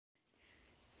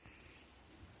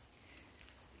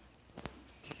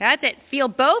That's it. Feel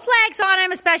both legs on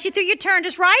him, especially through your turn.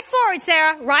 Just right forward,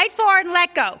 Sarah. Right forward and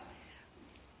let go.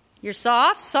 You're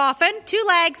soft, soften. 2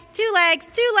 legs, 2 legs,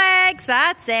 2 legs.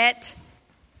 That's it.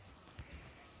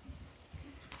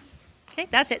 Okay,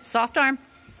 that's it. Soft arm.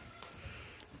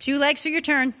 2 legs for your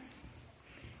turn.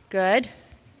 Good.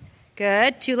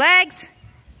 Good. 2 legs.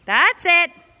 That's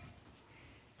it.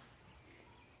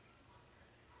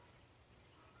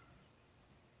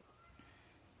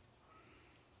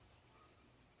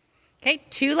 Okay,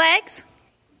 2 legs.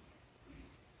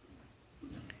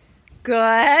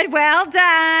 Good. Well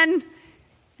done.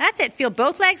 That's it. Feel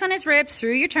both legs on his ribs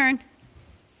through your turn.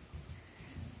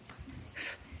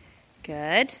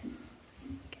 Good.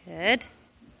 Good.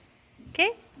 Okay.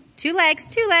 2 legs,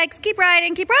 2 legs. Keep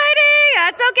riding, keep riding.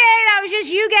 That's okay. That was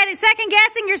just you getting second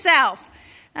guessing yourself.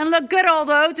 And look, good old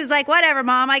Oats is like, whatever,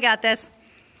 Mom, I got this.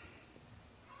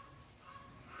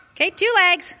 Okay, 2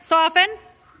 legs. Soften.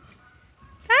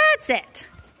 That's it.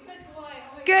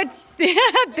 Good.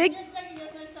 Big.